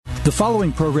The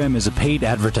following program is a paid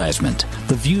advertisement.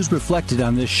 The views reflected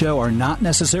on this show are not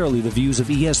necessarily the views of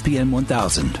ESPN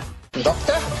 1000.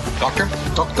 Doctor? Doctor?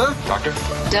 Doctor? Doctor?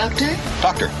 Doctor?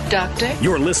 Doctor? Doctor?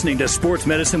 You're listening to Sports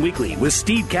Medicine Weekly with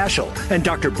Steve Cashel and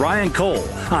Dr. Brian Cole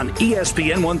on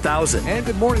ESPN 1000. And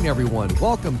good morning, everyone.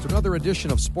 Welcome to another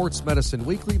edition of Sports Medicine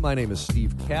Weekly. My name is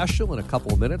Steve Cashel. In a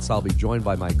couple of minutes, I'll be joined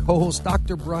by my co-host,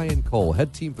 Dr. Brian Cole,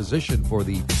 head team physician for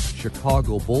the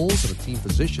Chicago Bulls and a team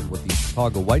physician with the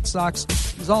Chicago White Sox.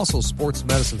 He's also sports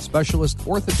medicine specialist,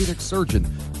 orthopedic surgeon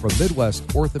from Midwest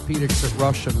Orthopedics at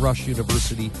Rush and Rush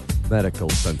University Medical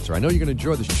Center. I know you're going to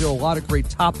enjoy the show. A lot of great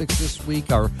topics this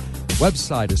week. Our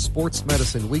website is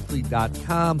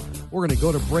sportsmedicineweekly.com. We're going to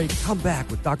go to break, come back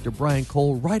with Dr. Brian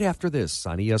Cole right after this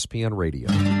on ESPN Radio.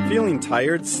 Feeling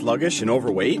tired, sluggish, and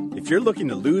overweight? If you're looking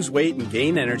to lose weight and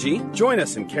gain energy, join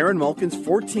us in Karen Malkin's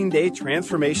 14-day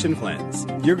transformation cleanse.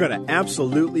 You're going to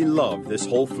absolutely love this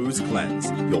Whole Foods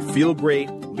cleanse. You'll feel great,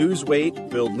 lose weight,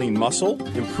 build lean muscle,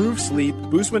 improve sleep,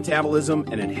 boost metabolism,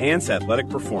 and enhance athletic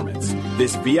performance.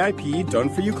 This VIP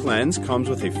done-for-you cleanse comes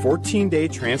with a 14-day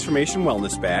transformation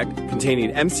wellness bag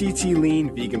containing MCT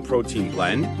Lean Vegan Protein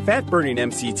Blend, fat-burning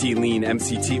MCT Lean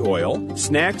MCT Oil,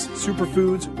 snacks,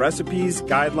 superfoods, recipes,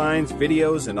 guidelines,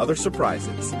 videos, and other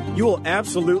surprises. You will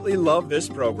absolutely love this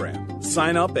program.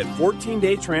 Sign up at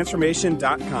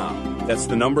 14daytransformation.com. That's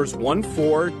the numbers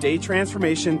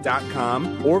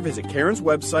 14daytransformation.com or visit Karen's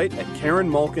website at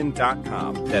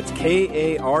KarenMalkin.com. That's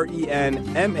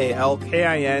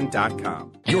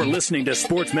KarenMalkin.com. You're listening to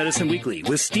Sports Medicine Weekly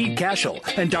with Steve Cashel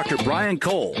and Dr. Brian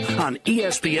Cole on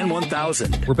ESPN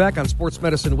 1000. We're back on Sports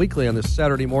Medicine Weekly on this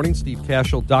Saturday morning. Steve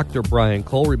Cashel, Dr. Brian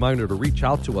Cole. Reminder to reach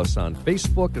out to us on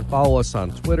Facebook and follow us on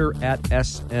Twitter at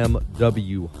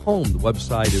SMW Home. The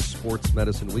website is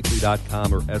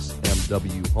sportsmedicineweekly.com or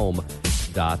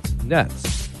smwhome.net.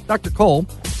 Dr. Cole,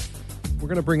 we're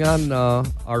going to bring on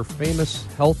our famous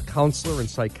health counselor and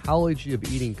psychology of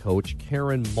eating coach,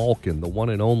 Karen Malkin, the one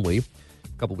and only. A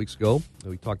couple weeks ago,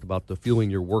 we talked about the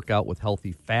fueling your workout with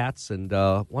healthy fats, and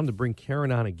wanted to bring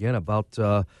Karen on again about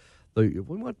we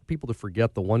want people to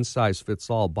forget the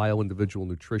one-size-fits-all bio-individual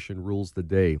nutrition rules the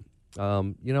day.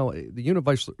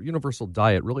 The universal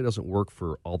diet really doesn't work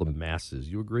for all the masses.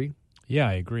 You agree? Yeah,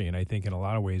 I agree, and I think in a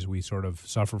lot of ways we sort of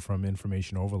suffer from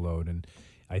information overload, and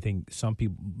I think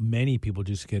many people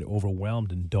just get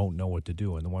overwhelmed and don't know what to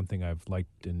do. And the one thing I've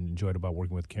liked and enjoyed about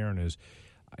working with Karen is,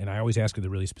 and I always ask her the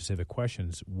really specific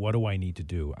questions, what do I need to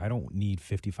do? I don't need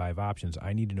 55 options.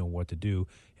 I need to know what to do,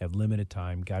 have limited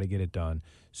time, got to get it done.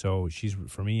 So she's,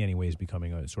 for me anyways,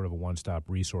 becoming a sort of a one-stop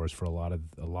resource for a lot of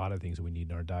things that we need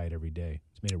in our diet every day.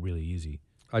 It's made it really easy.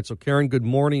 All right, so Karen, good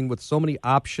morning. With so many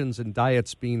options and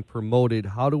diets being promoted,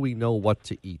 how do we know what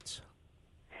to eat?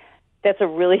 That's a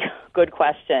really good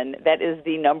question. That is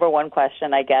the number one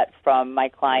question I get from my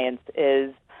clients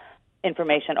is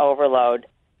information overload.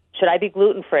 Should I be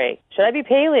gluten-free? Should I be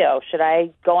paleo? Should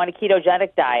I go on a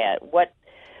ketogenic diet? What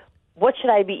should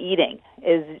I be eating?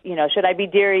 Should I be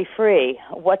dairy-free?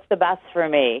 What's the best for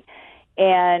me?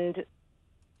 And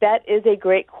that is a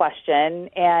great question.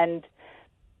 And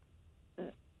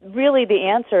really the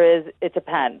answer is it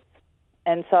depends.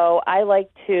 And so I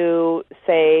like to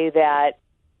say that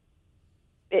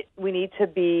we need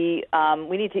to eat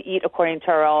according to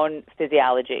our own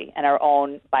physiology and our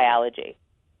own biology.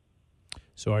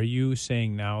 So are you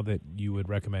saying now that you would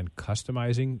recommend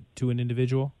customizing to an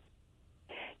individual?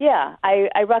 Yeah,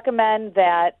 I recommend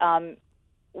that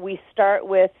we start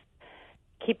with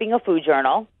keeping a food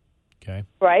journal. Okay.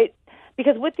 Right?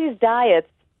 Because with these diets,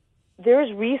 there's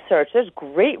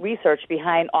great research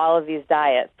behind all of these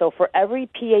diets. So for every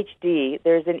PhD,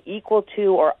 there's an equal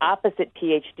to or opposite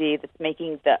PhD that's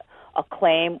making a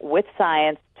claim with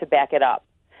science to back it up.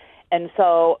 And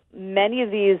so many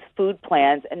of these food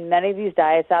plans and many of these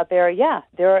diets out there,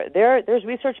 there's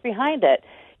research behind it.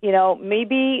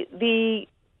 Maybe the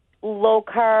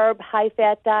low-carb,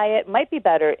 high-fat diet might be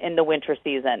better in the winter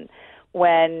season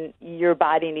when your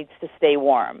body needs to stay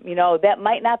warm. That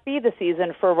might not be the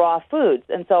season for raw foods.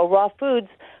 And so raw foods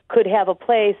could have a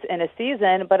place in a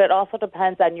season, but it also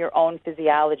depends on your own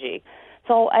physiology.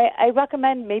 So I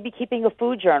recommend maybe keeping a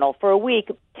food journal for a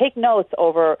week. Take notes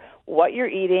over what you're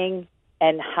eating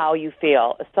and how you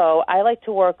feel. So I like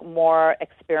to work more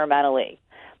experimentally.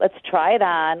 Let's try it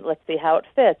on. Let's see how it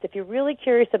fits. If you're really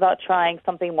curious about trying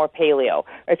something more paleo,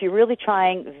 or if you're really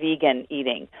trying vegan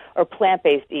eating or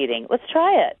plant-based eating, let's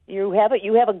try it. You have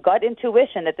a gut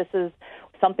intuition that this is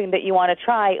something that you want to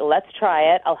try. Let's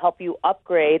try it. I'll help you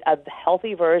upgrade a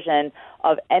healthy version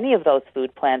of any of those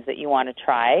food plans that you want to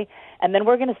try. And then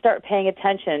we're going to start paying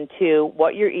attention to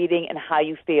what you're eating and how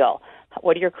you feel.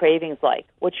 What are your cravings like?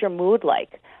 What's your mood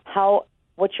like?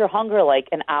 What's your hunger like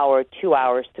an hour, 2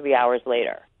 hours, 3 hours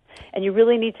later? And you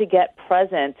really need to get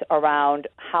present around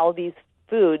how these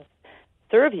foods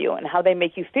serve you and how they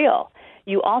make you feel.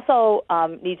 You also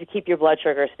need to keep your blood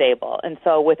sugar stable. And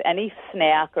so with any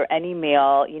snack or any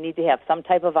meal, you need to have some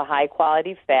type of a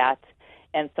high-quality fat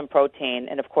and some protein,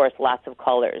 and, of course, lots of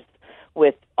colors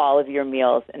with all of your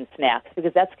meals and snacks,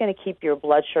 because that's going to keep your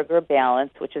blood sugar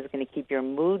balanced, which is going to keep your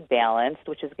mood balanced,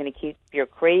 which is going to keep your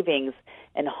cravings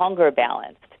and hunger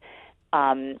balanced.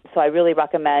 So I really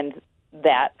recommend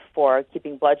that for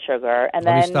keeping blood sugar. And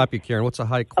Let then, me stop you, Karen. What's a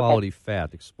high-quality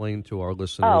fat? Explain to our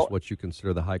listeners what you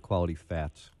consider the high-quality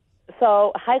fats.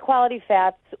 So high-quality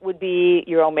fats would be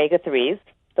your omega-3s,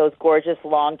 those gorgeous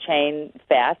long-chain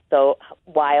fats, so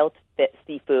wild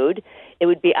seafood. It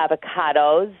would be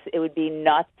avocados. It would be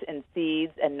nuts and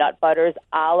seeds and nut butters.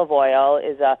 Olive oil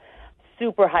is a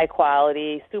super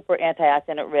high-quality, super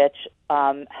antioxidant-rich,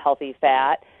 healthy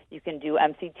fat. You can do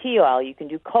MCT oil. You can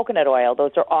do coconut oil.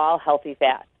 Those are all healthy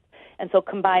fats. And so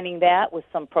combining that with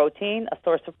some protein, a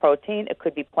source of protein, it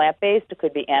could be plant-based, it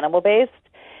could be animal-based,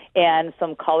 and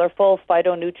some colorful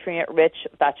phytonutrient-rich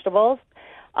vegetables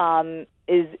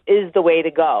is the way to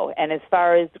go. And as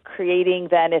far as creating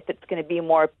then, if it's going to be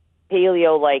more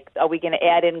paleo-like, are we going to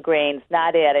add in grains,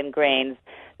 not add in grains?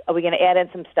 Are we going to add in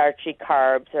some starchy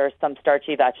carbs or some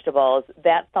starchy vegetables?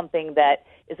 That's something that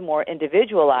is more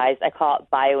individualized. I call it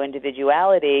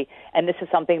bioindividuality, and this is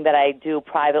something that I do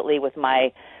privately with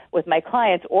my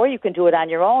clients, or you can do it on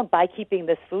your own by keeping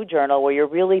this food journal where you're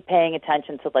really paying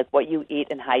attention to like what you eat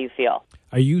and how you feel.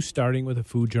 Are you starting with a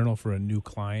food journal for a new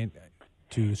client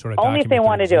to sort of only document if they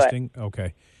want to do it?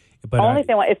 Okay. But only if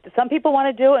they want. If some people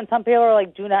want to do it, and some people are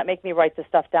like, do not make me write this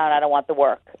stuff down. I don't want the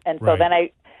work. And so then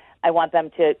I want them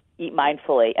to eat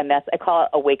mindfully, and I call it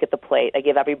Awake at the Plate. I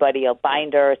give everybody a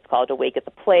binder. It's called Awake at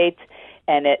the Plate,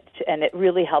 and it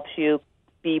really helps you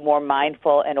be more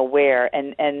mindful and aware,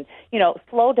 and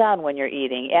slow down when you're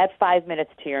eating. Add 5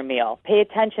 minutes to your meal. Pay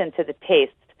attention to the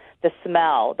taste, the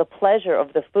smell, the pleasure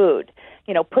of the food.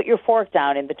 Put your fork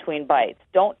down in between bites.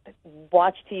 Don't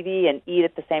watch TV and eat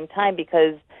at the same time,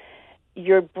 because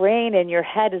your brain and your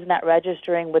head is not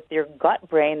registering with your gut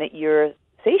brain that you're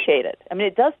satiated. I mean,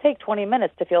 it does take 20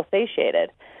 minutes to feel satiated.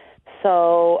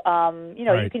 So,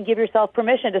 you can give yourself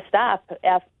permission to stop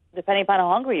depending upon how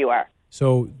hungry you are.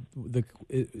 So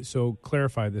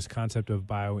clarify this concept of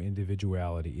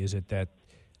bioindividuality. Is it that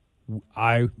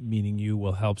I, meaning you,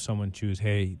 will help someone choose,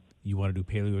 hey, you want to do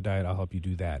paleo diet, I'll help you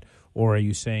do that? Or are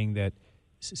you saying that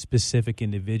specific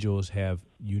individuals have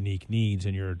unique needs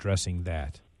and you're addressing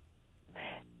that?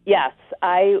 Yes,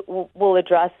 I will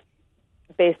address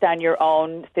based on your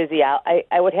own physiology.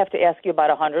 I would have to ask you about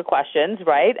 100 questions,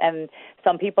 right? And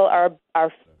some people are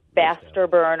faster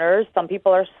burners. Some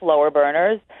people are slower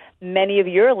burners. Many of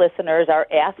your listeners are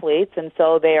athletes, and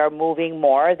so they are moving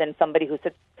more than somebody who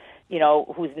sits,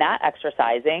 who's not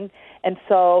exercising. And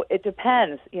so it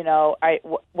depends.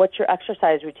 What's your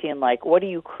exercise routine like? What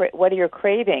are your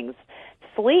cravings?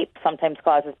 Sleep sometimes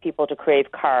causes people to crave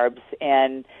carbs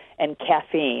and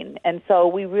caffeine. And so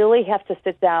we really have to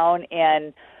sit down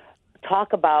and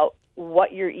talk about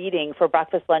what you're eating for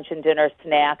breakfast, lunch, and dinner,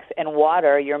 snacks, and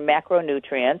water, your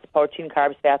macronutrients, protein,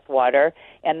 carbs, fats, water,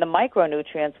 and the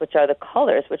micronutrients, which are the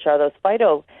colors, which are those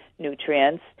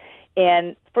phytonutrients.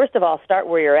 And first of all, start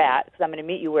where you're at, because I'm going to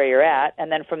meet you where you're at,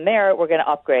 and then from there, we're going to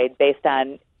upgrade based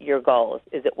on your goals.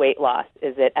 Is it weight loss?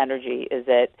 Is it energy? Is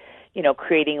it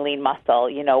creating lean muscle?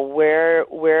 Where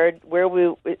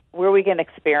are we going to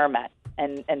experiment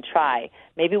and try?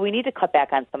 Maybe we need to cut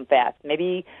back on some fats.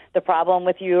 Maybe the problem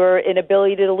with your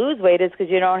inability to lose weight is because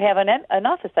you don't have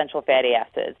enough essential fatty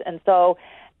acids. And so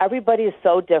everybody is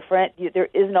so different. There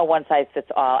is no one size fits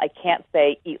all. I can't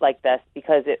say eat like this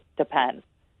because it depends.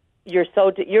 You're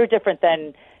different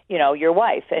than your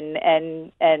wife,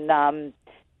 and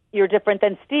you're different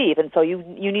than Steve, and so you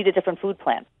need a different food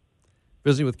plan.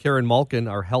 Visiting with Karen Malkin,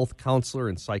 our health counselor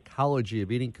and psychology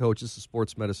of eating coach. This is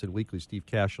Sports Medicine Weekly. Steve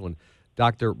Cashel and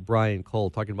Dr. Brian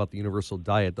Cole talking about the universal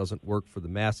diet doesn't work for the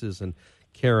masses. And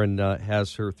Karen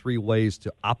has her 3 ways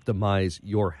to optimize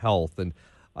your health. And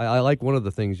I like one of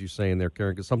the things you say in there,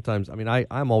 Karen, because sometimes,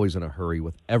 I'm always in a hurry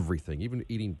with everything, even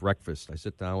eating breakfast. I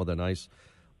sit down with a nice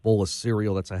bowl of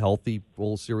cereal. That's a healthy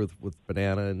bowl of cereal with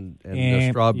banana and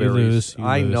strawberries. You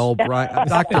lose. Know, Brian.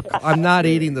 Doctor, I'm not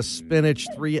eating the spinach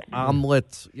 3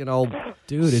 omelet,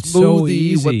 Dude, it's so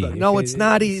easy. No, it's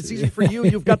not easy. It's easy for you.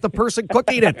 You've got the person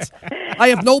cooking it. I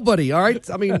have nobody, all right?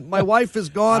 I mean, my wife is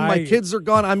gone. My kids are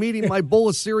gone. I'm eating my bowl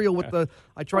of cereal with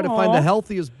I try to find the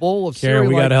healthiest bowl of Karen, cereal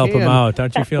we got to I help can. him out.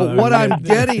 Don't you feel But what I'm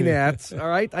getting at, all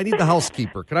right, I need the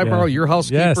housekeeper. Can I borrow your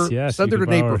housekeeper? Yes, Send her you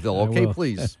to can borrow her. Naperville, I okay, will.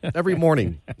 please? Every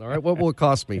morning, all right? What will it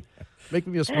cost me? Make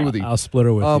me a smoothie. I'll split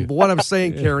her with you. But what I'm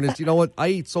saying, Karen, is you know what? I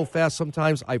eat so fast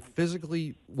sometimes I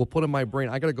physically will put in my brain,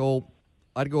 I'd go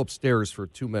upstairs for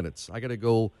 2 minutes. I got to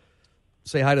go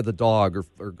say hi to the dog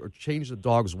or change the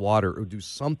dog's water or do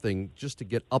something just to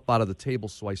get up out of the table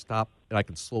so I stop and I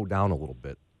can slow down a little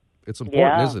bit. It's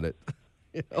important, isn't it?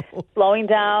 You know? Slowing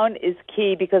down is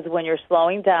key because when you're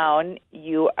slowing down,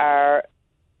 you are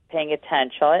paying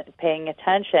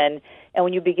attention, and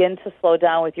when you begin to slow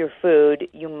down with your food,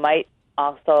 you might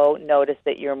also notice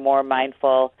that you're more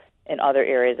mindful in other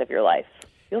areas of your life.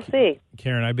 You'll see.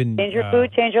 Karen, I've been... Change your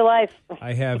food, change your life.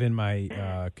 I have in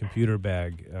my computer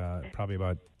bag probably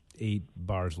about 8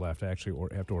 bars left. I actually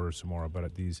have to order some more, but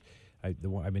I've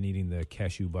been eating the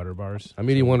cashew butter bars. I'm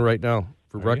eating one right now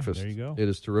for Are you? breakfast. There you go. It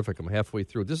is terrific. I'm halfway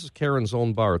through. This is Karen's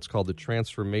own bar. It's called the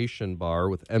Transformation Bar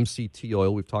with MCT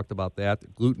oil. We've talked about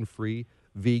that. Gluten-free,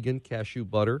 vegan, cashew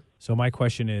butter. So my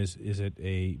question is it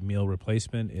a meal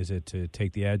replacement? Is it to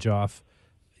take the edge off?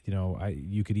 You know,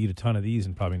 you could eat a ton of these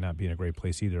and probably not be in a great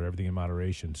place either. Everything in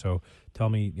moderation. So tell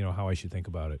me, how I should think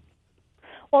about it.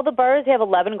 Well, the bars have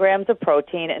 11 grams of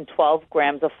protein and 12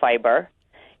 grams of fiber,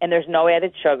 and there's no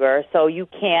added sugar, so you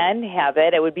can have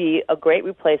it. It would be a great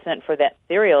replacement for that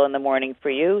cereal in the morning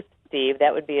for you, Steve.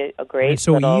 That would be a great It's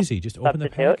so little easy. Just open the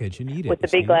substitute package and eat it. with the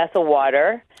Steve. big glass of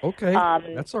water. Okay,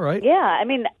 that's all right. Yeah, I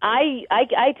mean,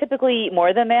 I typically eat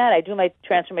more than that. I do my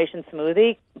transformation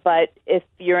smoothie, but if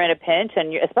you're in a pinch,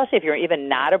 and especially if you're even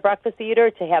not a breakfast eater,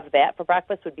 to have that for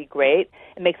breakfast would be great.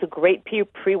 It makes a great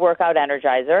pre-workout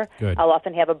energizer. Good. I'll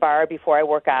often have a bar before I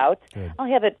work out. Good. I'll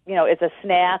have it, as a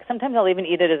snack. Sometimes I'll even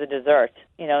eat it as a dessert,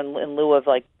 in lieu of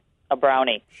like a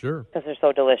brownie. Sure. Because they're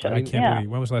so delicious. I can't believe.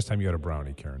 When was the last time you had a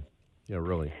brownie, Karen? Yeah,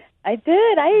 really. I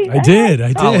did. I did.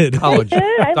 College. I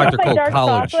did. I Dr. love my Cole, dark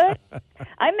college. chocolate.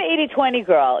 I'm the 80-20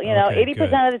 girl. Okay, 80%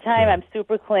 good. of the time I'm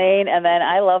super clean, and then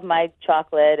I love my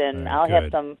chocolate, and I'll have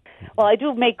good. some. Well, I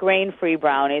do make grain-free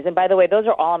brownies, and by the way, those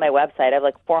are all on my website. I have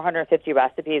like 450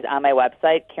 recipes on my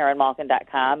website,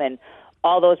 KarenMalkin.com, and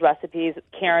all those recipes,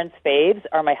 Karen's faves,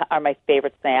 are my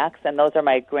favorite snacks, and those are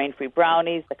my grain-free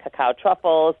brownies, the cacao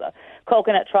truffles, the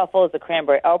coconut truffles, the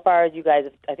cranberry oat bars.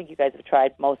 I think you guys have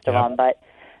tried most of them, but.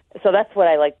 So that's what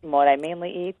I like, what I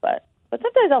mainly eat, but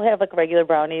sometimes I'll have like regular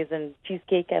brownies and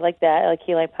cheesecake. I like that. I like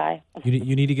key lime pie.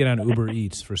 You need to get on Uber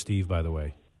Eats for Steve, by the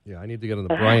way. Yeah, I need to get on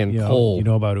the Brian Cole. You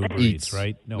know about Uber Eats. Eats,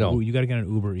 right? No. You got to get on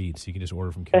Uber Eats. You can just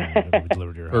order from Karen and it'll be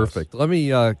delivered to your house. Perfect. Let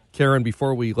me, Karen,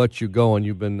 before we let you go, and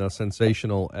you've been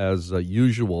sensational as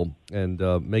usual and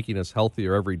making us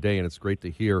healthier every day, and it's great to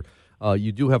hear.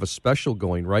 You do have a special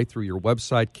going right through your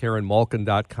website,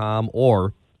 KarenMalkin.com,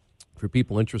 or for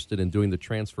people interested in doing the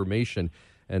transformation,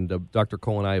 and Dr.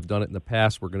 Cole and I have done it in the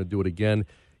past. We're going to do it again.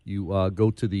 You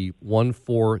go to the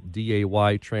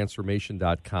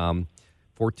 14daytransformation.com,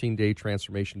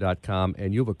 14daytransformation.com,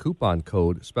 and you have a coupon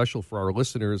code special for our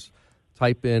listeners.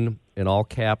 Type in all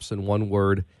caps and one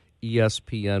word,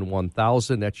 ESPN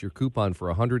 1000. That's your coupon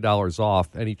for $100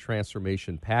 off any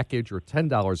transformation package or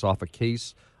 $10 off a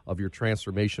case of your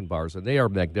transformation bars, and they are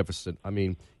magnificent. I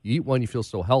mean, you eat one, you feel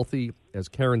so healthy. As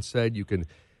Karen said, you can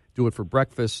do it for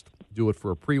breakfast, do it for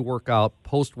a pre-workout,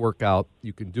 post-workout.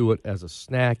 You can do it as a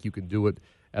snack. You can do it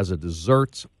as a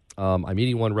dessert. I'm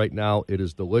eating one right now. It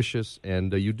is delicious,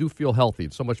 and you do feel healthy.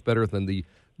 It's so much better than the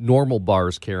normal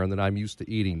bars, Karen, that I'm used to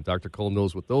eating. Dr. Cole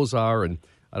knows what those are, and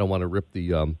I don't want to rip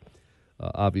the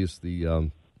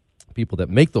people that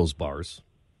make those bars.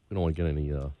 We don't want to get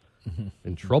any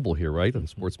in trouble here, right, on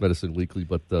Sports Medicine Weekly,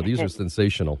 but these are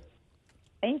sensational.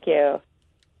 Thank you.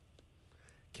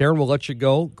 Karen, we'll let you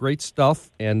go. Great stuff,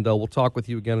 and we'll talk with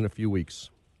you again in a few weeks.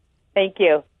 Thank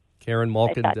you.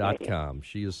 KarenMalkin.com.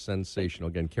 She is sensational.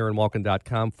 Again,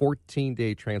 KarenMalkin.com,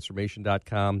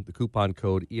 14daytransformation.com. The coupon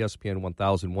code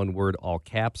ESPN1000, one word, all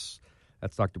caps.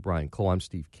 That's Dr. Brian Cole. I'm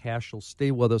Steve Cashel.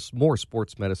 Stay with us. More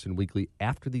Sports Medicine Weekly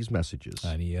after these messages.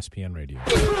 On ESPN Radio.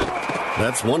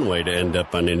 That's one way to end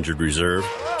up on injured reserve.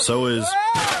 So is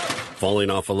falling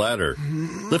off a ladder,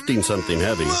 lifting something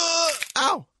heavy.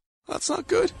 Ow! That's not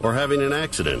good. Or having an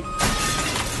accident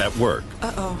at work.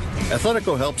 Uh-oh.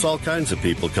 Athletico helps all kinds of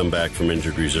people come back from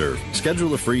injured reserve.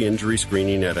 Schedule a free injury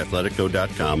screening at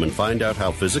Athletico.com and find out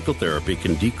how physical therapy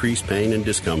can decrease pain and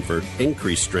discomfort,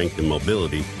 increase strength and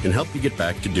mobility, and help you get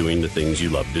back to doing the things you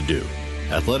love to do.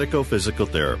 Athletico Physical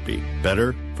Therapy.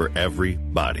 Better for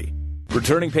everybody.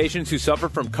 Returning patients who suffer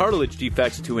from cartilage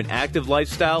defects to an active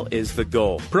lifestyle is the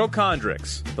goal.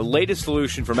 Prochondrix, the latest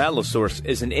solution from Allosource,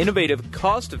 is an innovative,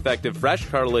 cost-effective fresh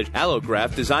cartilage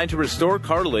allograft designed to restore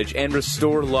cartilage and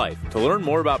restore life. To learn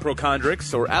more about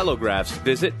Prochondrix or allografts,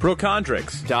 visit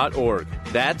prochondrix.org.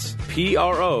 That's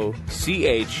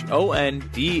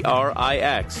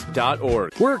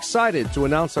prochondrix.org. We're excited to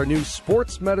announce our new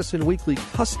Sports Medicine Weekly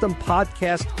custom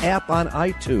podcast app on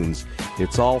iTunes.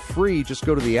 It's all free. Just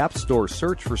go to the App Store,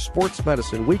 search for Sports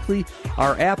Medicine Weekly.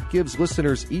 Our app gives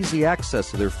listeners easy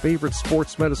access to their favorite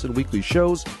Sports Medicine Weekly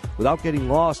shows without getting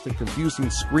lost in confusing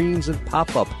screens and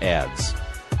pop-up ads.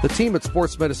 The team at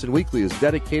Sports Medicine Weekly is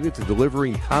dedicated to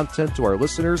delivering content to our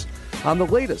listeners on the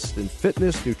latest in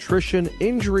fitness, nutrition,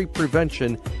 injury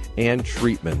prevention, and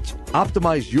treatment.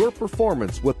 Optimize your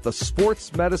performance with the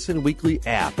Sports Medicine Weekly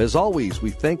app. As always, we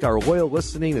thank our loyal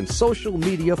listening and social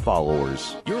media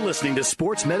followers. You're listening to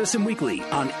Sports Medicine Weekly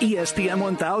on ESPN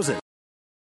 1000.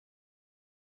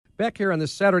 Back here on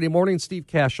this Saturday morning, Steve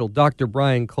Cashel, Dr.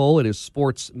 Brian Cole. It is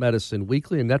Sports Medicine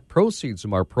Weekly, and net proceeds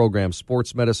from our program,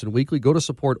 Sports Medicine Weekly, go to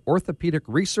support orthopedic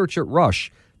research at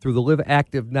Rush through the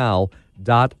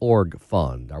LiveActiveNow.org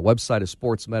fund. Our website is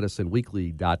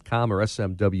sportsmedicineweekly.com or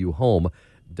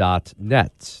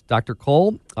smwhome.net. Dr.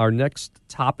 Cole, our next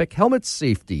topic, helmet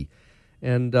safety.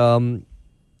 And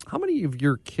how many of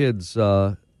your kids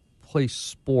play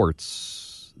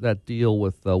sports that deal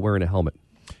with wearing a helmet?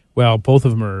 Well, both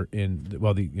of them are in.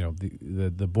 Well,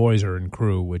 the boys are in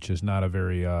crew, which is not a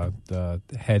very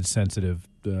head sensitive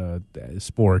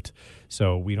sport,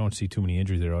 so we don't see too many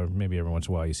injuries there. Or maybe every once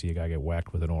in a while you see a guy get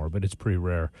whacked with an oar, but it's pretty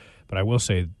rare. But I will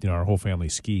say, our whole family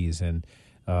skis, and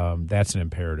that's an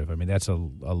imperative. I mean, that's a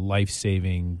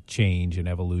life-saving change and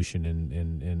evolution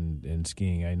in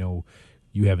skiing. I know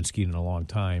you haven't skied in a long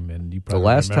time, and you probably the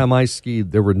last time I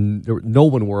skied, no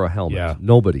one wore a helmet. Yeah.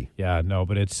 Nobody. Yeah, no,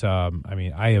 but it's. I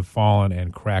mean, I have fallen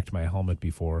and cracked my helmet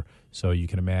before, so you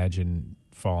can imagine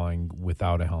falling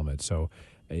without a helmet. So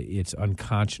it's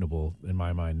unconscionable in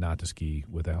my mind not to ski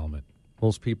with a helmet.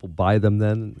 Most people buy them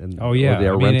then, and oh yeah, they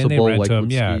are rentable. And they rent like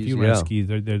them. Yeah, skis. if you rent skis,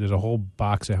 there's a whole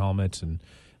box of helmets, and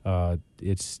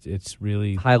it's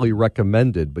really highly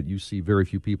recommended. But you see very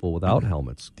few people without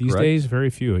helmets these correct? days. Very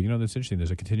few. That's interesting.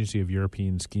 There's a contingency of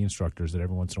European ski instructors that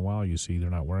every once in a while you see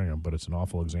they're not wearing them, but it's an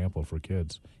awful example for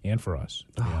kids and for us.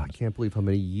 I can't believe how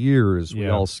many years we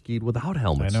all skied without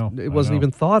helmets. I know it wasn't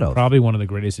even thought of. Probably one of the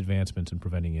greatest advancements in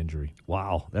preventing injury.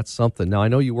 Wow, that's something. Now I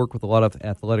know you work with a lot of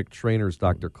athletic trainers,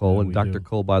 Dr. Cole, and Dr.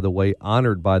 Cole, by the way,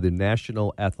 honored by the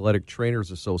National Athletic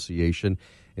Trainers Association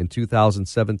in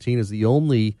 2017 is the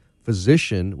only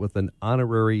physician with an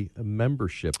honorary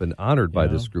membership and honored by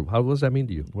this group. How does that mean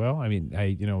to you? Well, I mean,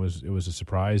 it was a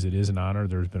surprise. It is an honor.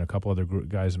 There's been a couple other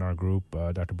guys in our group,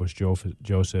 Dr. Bush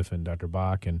Joseph and Dr.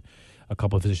 Bach, and a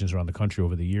couple of physicians around the country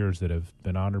over the years that have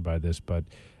been honored by this. But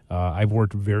I've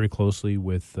worked very closely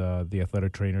with the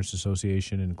Athletic Trainers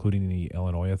Association, including the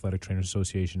Illinois Athletic Trainers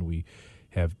Association. We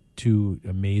have two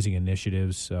amazing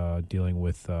initiatives dealing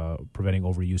with preventing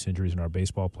overuse injuries in our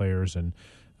baseball players, and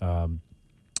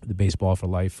the Baseball for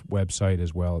Life website,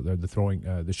 as well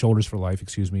the Shoulders for Life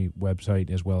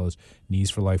website, as well as Knees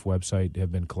for Life website,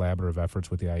 have been collaborative efforts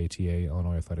with the IATA,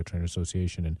 Illinois Athletic Trainers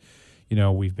Association. And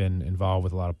we've been involved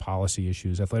with a lot of policy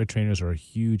issues. Athletic trainers are a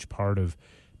huge part of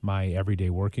my everyday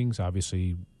workings,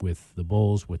 obviously with the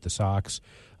Bulls, with the Sox,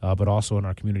 but also in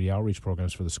our community outreach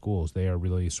programs for the schools. They are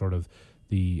really sort of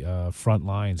the front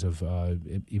lines of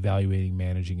evaluating,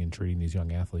 managing, and treating these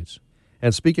young athletes.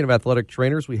 And speaking of athletic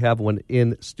trainers, we have one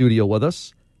in studio with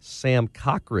us. Sam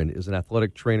Cochran is an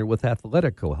athletic trainer with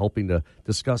Athletico, helping to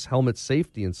discuss helmet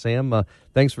safety. And Sam,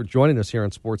 thanks for joining us here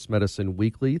on Sports Medicine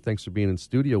Weekly. Thanks for being in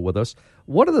studio with us.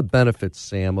 What are the benefits,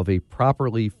 Sam, of a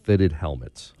properly fitted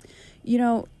helmet?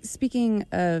 Speaking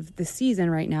of the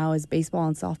season right now is baseball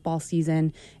and softball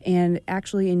season, and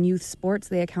actually in youth sports,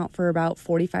 they account for about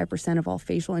 45% of all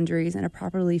facial injuries, and a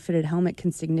properly fitted helmet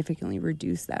can significantly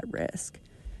reduce that risk.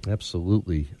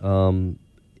 Absolutely.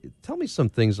 Tell me some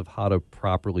things of how to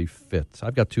properly fit.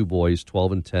 I've got two boys,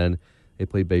 12 and 10. They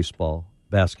play baseball,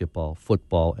 basketball,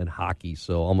 football, and hockey.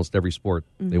 So almost every sport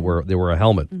they wear a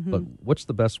helmet. Mm-hmm. But what's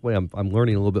the best way? I'm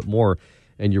learning a little bit more,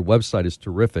 and your website is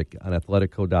terrific on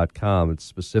athletico.com. It's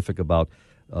specific about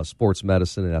sports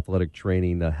medicine and athletic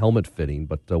training, helmet fitting.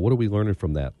 But what are we learning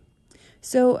from that?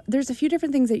 So there's a few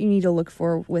different things that you need to look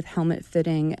for with helmet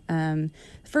fitting.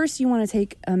 First, you want to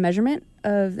take a measurement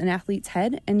of an athlete's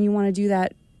head, and you want to do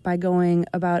that by going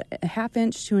about a half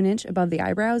inch to an inch above the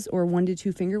eyebrows, or 1 to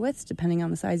 2 finger widths, depending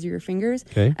on the size of your fingers.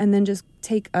 Okay. And then just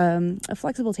take a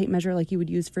flexible tape measure like you would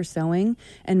use for sewing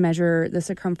and measure the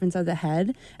circumference of the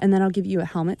head. And then I'll give you a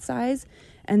helmet size.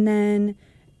 And then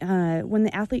when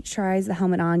the athlete tries the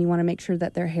helmet on, you want to make sure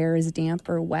that their hair is damp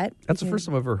or wet. That's the first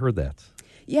time I've ever heard that.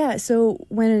 Yeah, so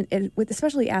with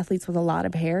especially athletes with a lot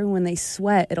of hair, when they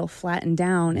sweat, it'll flatten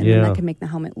down, and then that can make the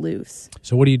helmet loose.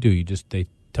 So what do? They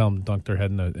tell them to dunk their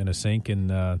head in a sink,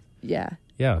 and Yeah,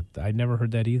 I never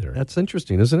heard that either. That's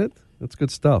interesting, isn't it? That's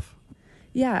good stuff.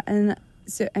 yeah, and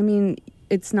so I mean,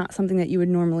 it's not something that you would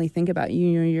normally think about.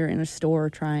 You're in a store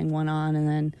trying one on, and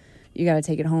then you got to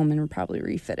take it home and probably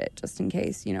refit it just in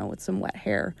case, with some wet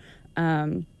hair.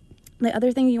 The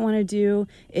other thing you want to do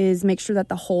is make sure that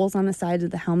the holes on the sides of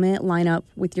the helmet line up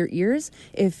with your ears.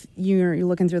 If you're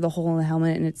looking through the hole in the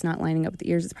helmet and it's not lining up with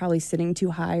the ears, it's probably sitting too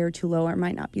high or too low, or it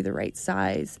might not be the right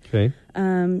size. Okay.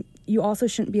 You also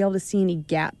shouldn't be able to see any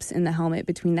gaps in the helmet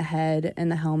between the head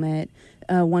and the helmet.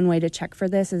 One way to check for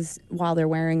this is while they're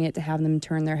wearing it, to have them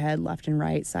turn their head left and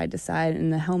right, side to side,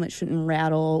 and the helmet shouldn't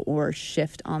rattle or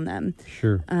shift on them.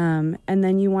 Sure. And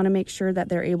then you want to make sure that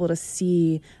they're able to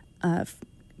see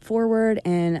forward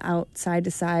and out side to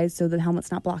side, so the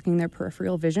helmet's not blocking their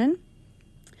peripheral vision.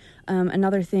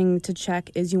 Another thing to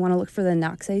check is you want to look for the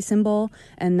NOCSAE symbol,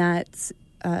 and that's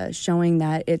showing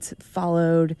that it's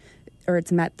followed or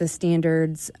it's met the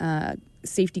standards,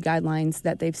 safety guidelines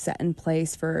that they've set in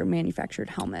place for manufactured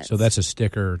helmets. So that's a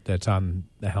sticker that's on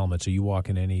the helmet. So you walk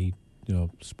in any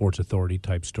Sports Authority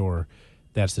type store,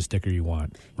 that's the sticker you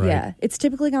want, right? Yeah, it's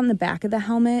typically on the back of the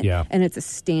helmet, and it's a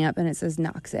stamp, and it says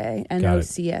NOCSAE,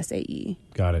 NOCSAE.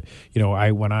 Got it.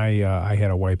 When I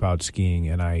had a wipeout skiing,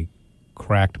 and I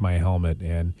cracked my helmet,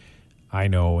 and I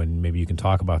know, and maybe you can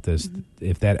talk about this,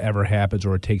 if that ever happens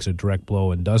or it takes a direct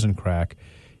blow and doesn't crack,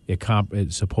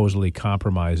 it supposedly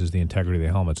compromises the integrity of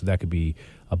the helmet. So that could be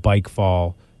a bike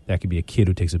fall, that could be a kid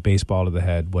who takes a baseball to the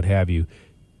head, what have you.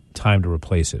 Time to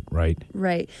replace it, right?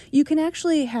 Right. You can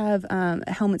actually have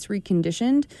helmets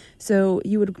reconditioned. So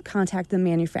you would contact the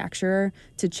manufacturer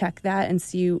to check that and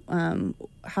see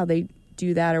how they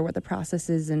do that, or what the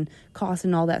process is and cost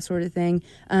and all that sort of thing.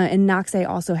 And NOCSAE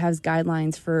also has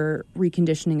guidelines for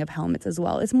reconditioning of helmets as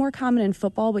well. It's more common in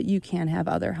football, but you can have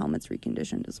other helmets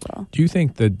reconditioned as well. Do you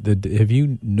think that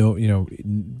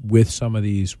with some of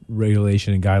these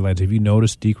regulation and guidelines, have you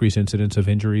noticed decreased incidence of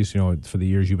injuries, for the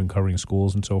years you've been covering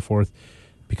schools and so forth,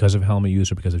 because of helmet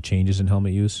use or because of changes in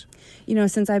helmet use?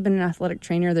 Since I've been an athletic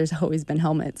trainer, there's always been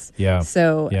helmets. Yeah.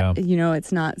 So,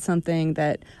 it's not something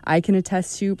that I can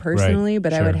attest to personally,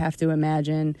 but I would have to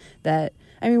imagine that,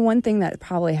 one thing that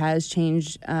probably has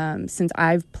changed since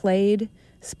I've played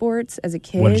sports as a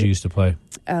kid. What did you used to play?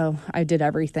 Oh, I did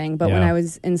everything. But when I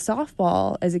was in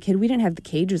softball as a kid, we didn't have the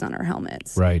cages on our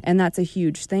helmets. Right. And that's a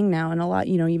huge thing now. And a lot,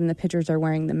 even the pitchers are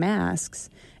wearing the masks.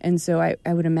 And so I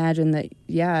would imagine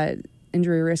that,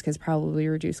 injury risk has probably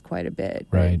reduced quite a bit.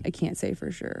 Right. I can't say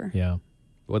for sure. Yeah.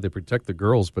 Well, they protect the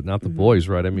girls, but not the boys,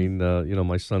 right? I mean,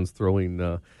 my son's throwing,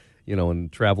 in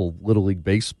travel Little League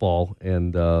baseball,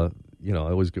 and, I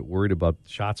always get worried about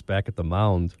shots back at the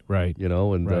mound. Right.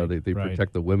 They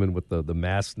protect the women with the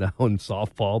mask now in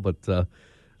softball, but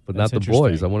not the That's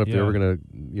boys. I wonder if interesting. they're ever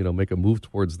going to, make a move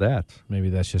towards that. Maybe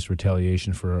that's just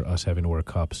retaliation for us having to wear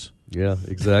cups. Yeah,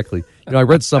 exactly. I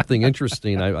read something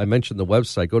interesting. I mentioned the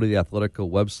website. Go to the Athletico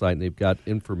website, and they've got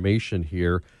information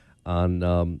here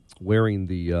on wearing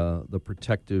the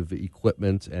protective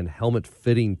equipment and helmet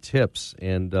fitting tips.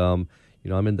 And,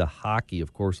 I'm into hockey,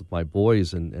 of course, with my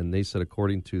boys, and they said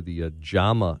according to the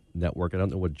JAMA network, I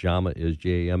don't know what JAMA is,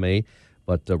 JAMA,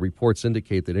 but reports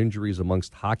indicate that injuries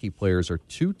amongst hockey players are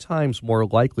 2 times more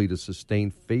likely to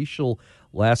sustain facial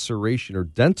laceration or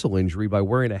dental injury by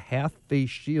wearing a half-face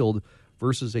shield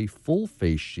versus a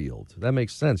full-face shield. That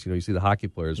makes sense. You see the hockey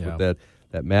players with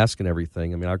that mask and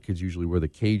everything. Our kids usually wear the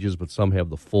cages, but some have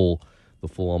the full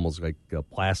almost like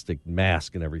plastic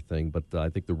mask and everything. But I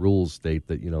think the rules state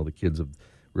that, the kids of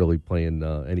really playing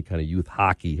any kind of youth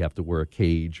hockey have to wear a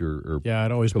cage or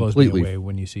it always blows me away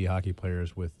when you see hockey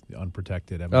players with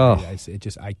unprotected.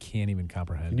 I can't even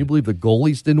comprehend. Can you believe the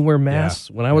goalies didn't wear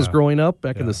masks when I was growing up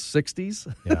back in the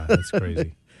 60s? Yeah, that's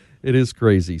crazy. It is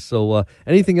crazy. So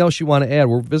anything else you want to add?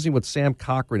 We're visiting with Sam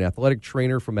Cochran, athletic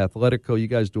trainer from Athletico. You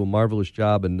guys do a marvelous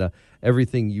job in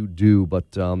everything you do,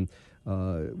 but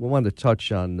we wanted to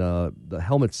touch on the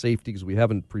helmet safety because we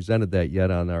haven't presented that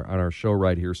yet on our show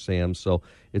right here, Sam. So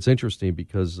it's interesting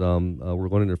because we're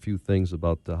learning a few things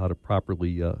about how to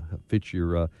properly fit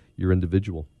your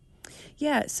individual.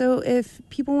 Yeah, so if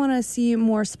people want to see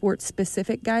more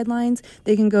sports-specific guidelines,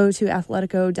 they can go to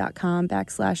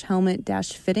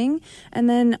athletico.com/helmet-fitting. And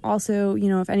then also,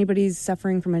 if anybody's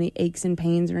suffering from any aches and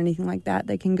pains or anything like that,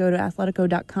 they can go to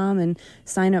athletico.com and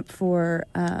sign up for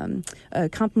a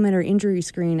complimentary injury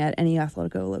screen at any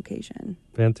Athletico location.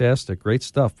 Fantastic. Great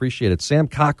stuff. Appreciate it. Sam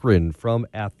Cochran from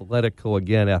Athletico.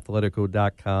 Again,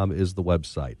 athletico.com is the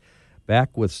website.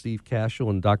 Back with Steve Cashel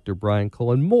and Dr. Brian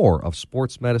Cole and more of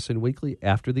Sports Medicine Weekly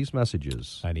after these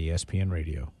messages. On ESPN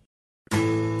Radio.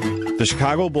 The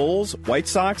Chicago Bulls, White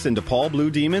Sox, and DePaul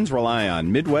Blue Demons rely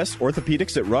on Midwest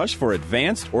Orthopedics at Rush for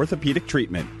advanced orthopedic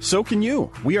treatment. So can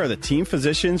you. We are the team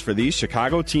physicians for these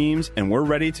Chicago teams, and we're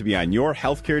ready to be on your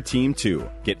healthcare team too.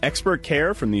 Get expert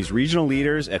care from these regional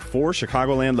leaders at 4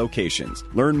 Chicagoland locations.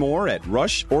 Learn more at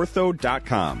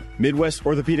rushortho.com. Midwest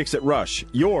Orthopedics at Rush,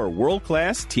 your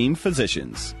world-class team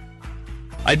physicians.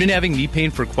 I'd been having knee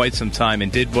pain for quite some time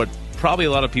and did what probably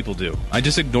a lot of people do. I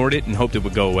just ignored it and hoped it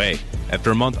would go away. After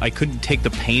a month, I couldn't take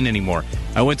the pain anymore.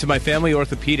 I went to my family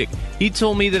orthopedic. He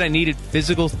told me that I needed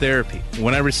physical therapy.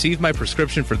 When I received my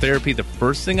prescription for therapy, the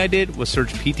first thing I did was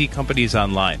search PT companies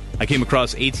online. I came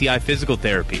across ATI Physical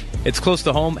Therapy. It's close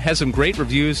to home, has some great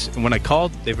reviews, and when I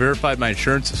called, they verified my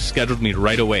insurance, scheduled me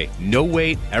right away. No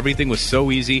wait, everything was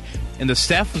so easy, and the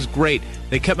staff was great.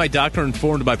 They kept my doctor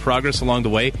informed of my progress along the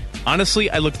way. Honestly,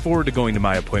 I look forward to going to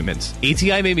my appointments.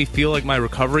 ATI made me feel like my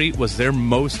recovery was their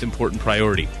most important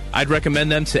priority. I'd recommend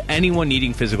them to anyone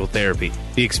needing physical therapy.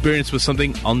 The experience was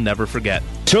something I'll never forget.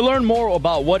 To learn more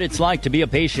about what it's like to be a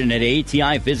patient at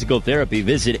ATI Physical Therapy,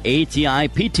 visit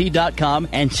ATIPT.com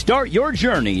and start your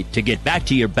journey to get back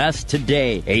to your best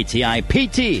today.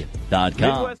 ATIPT.com.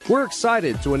 We're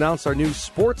excited to announce our new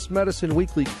Sports Medicine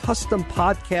Weekly custom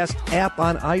podcast app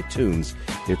on iTunes.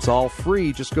 It's all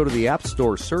free. Just go to the App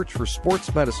Store, search for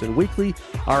Sports Medicine Weekly.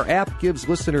 Our app gives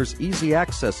listeners easy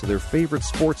access to their favorite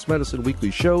Sports Medicine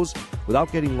Weekly shows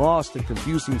without getting lost in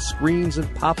confusing screens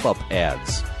and pop-up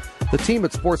ads. The team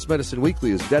at Sports Medicine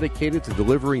Weekly is dedicated to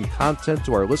delivering content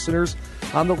to our listeners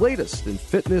on the latest in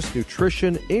fitness,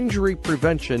 nutrition, injury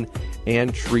prevention,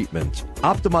 and treatment.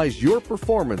 Optimize your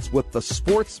performance with the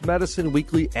Sports Medicine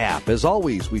Weekly app. As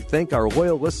always, we thank our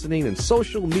loyal listening and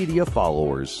social media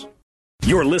followers.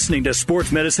 You're listening to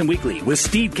Sports Medicine Weekly with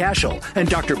Steve Cashel and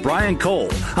Dr. Brian Cole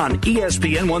on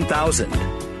ESPN 1000.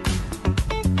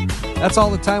 That's all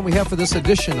the time we have for this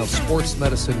edition of Sports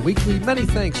Medicine Weekly. Many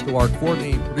thanks to our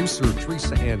coordinating producer,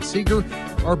 Teresa Ann Seeger,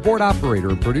 our board operator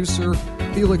and producer,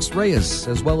 Felix Reyes,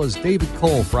 as well as David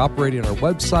Cole for operating our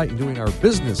website and doing our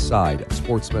business side of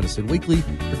Sports Medicine Weekly.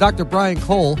 For Dr. Brian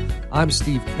Cole, I'm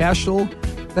Steve Cashel.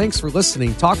 Thanks for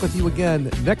listening. Talk with you again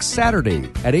next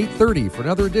Saturday at 8:30 for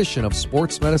another edition of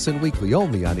Sports Medicine Weekly,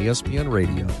 only on ESPN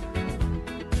Radio.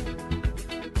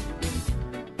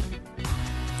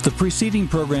 The preceding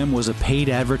program was a paid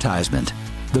advertisement.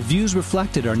 The views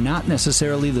reflected are not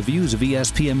necessarily the views of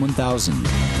ESPN 1000.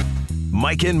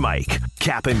 Mike and Mike,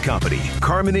 Cap and Company,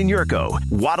 Carmen and Yurko,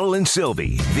 Waddle and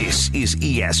Sylvie. This is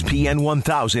ESPN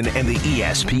 1000 and the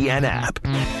ESPN app.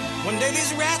 One day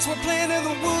these rats were playing in the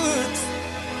woods.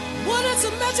 Wanted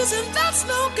some matches and that's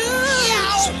no good.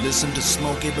 Yow! So listen to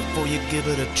Smokey before you give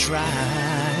it a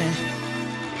try.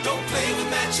 Don't play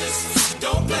with matches.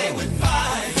 Don't play with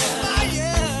fire.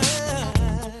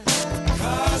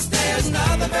 Cause there's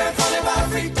nothing very funny about a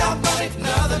freaked out bunny.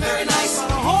 Nothing very nice on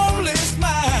a homeless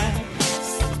mind.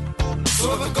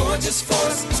 So if a gorgeous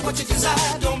forest is what you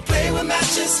desire, don't play with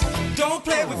matches. Don't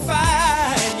play with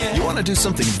fire. Yeah. You want to do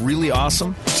something really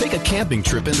awesome? Take a camping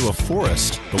trip into a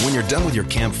forest. But when you're done with your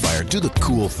campfire, do the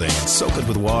cool thing and soak it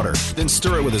with water. Then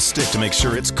stir it with a stick to make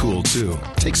sure it's cool, too.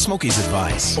 Take Smokey's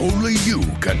advice. Only you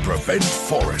can prevent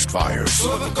forest fires.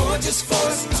 So if a gorgeous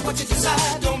forest is what you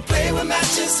desire, don't play with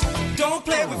matches. Don't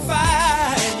play with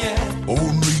fire. Yeah.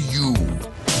 Only you.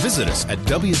 Visit us at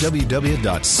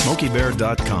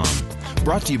www.smokeybear.com.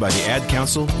 Brought to you by the Ad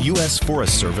Council, U.S.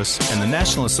 Forest Service, and the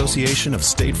National Association of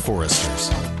State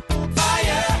Foresters.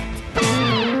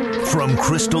 From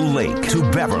Crystal Lake to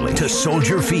Beverly to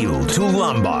Soldier Field to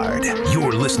Lombard,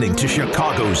 you're listening to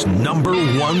Chicago's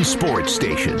 #1 sports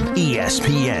station,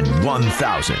 ESPN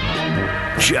 1000.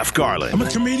 Jeff Garland. I'm a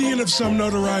comedian of some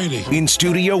notoriety. In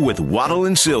studio with Waddle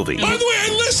and Sylvie. By the way, I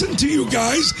listen to you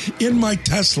guys in my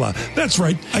Tesla. That's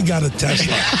right, I got a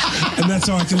Tesla. And that's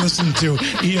how I can listen to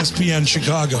ESPN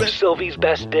Chicago. Sylvie's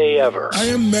best day ever. I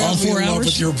am madly in love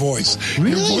with your voice.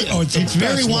 Really? It's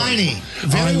very whiny.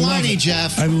 Very whiny,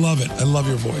 Jeff. I love it. I love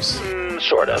your voice.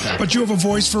 Sort of. But you have a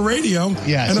voice for radio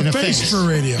and a face for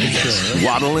radio.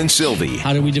 Waddle and Sylvie.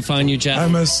 How do we define you, Jeff?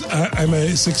 I'm a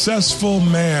successful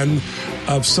man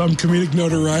of some comedic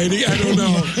notoriety. I don't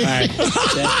know.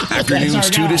 Afternoons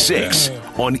 2 to 6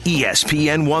 on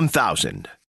ESPN 1000.